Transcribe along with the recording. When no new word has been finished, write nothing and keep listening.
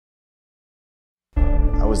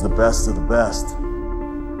was the best of the best.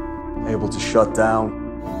 Able to shut down,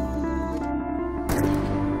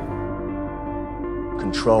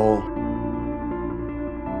 control,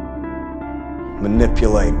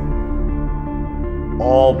 manipulate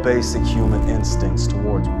all basic human instincts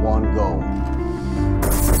towards one goal.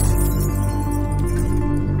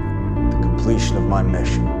 The completion of my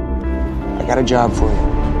mission. I got a job for you.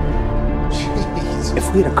 Jeez.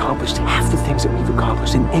 If we had accomplished half the things that we've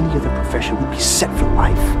accomplished in any other profession, we'd be set for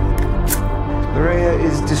life. Maria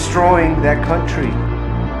is destroying that country.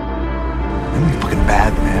 And these fucking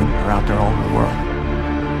bad men are out there all over the world.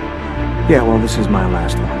 Yeah, well, this is my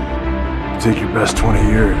last one. Take your best 20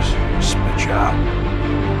 years, spit you out.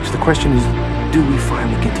 So the question is, do we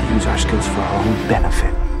finally get to use our skills for our own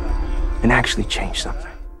benefit and actually change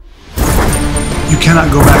something? You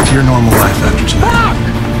cannot go back to your normal life after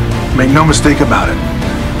tonight. Make no mistake about it.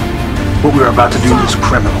 What we are about to do is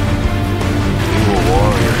criminal.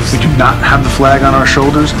 We do not have the flag on our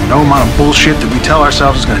shoulders, and no amount of bullshit that we tell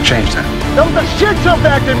ourselves is going to change that. That was a shit show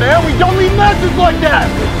back then, man. We don't leave messages like that.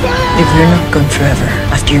 If we're not gone forever,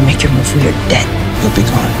 after you make your move, we are dead. You'll be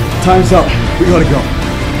gone. Time's up. We gotta go.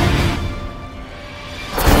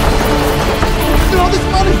 Look at all this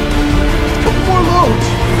money. A couple more loads.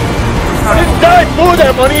 He didn't die for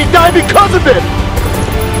that money. He died because of it.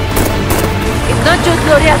 It's not just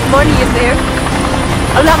Gloria's money in there.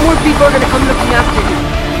 A lot more people are gonna come looking after you.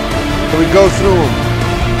 So we go through them.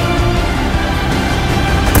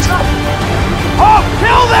 Oh,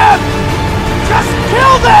 kill them! Just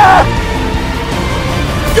kill them!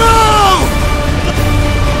 Go!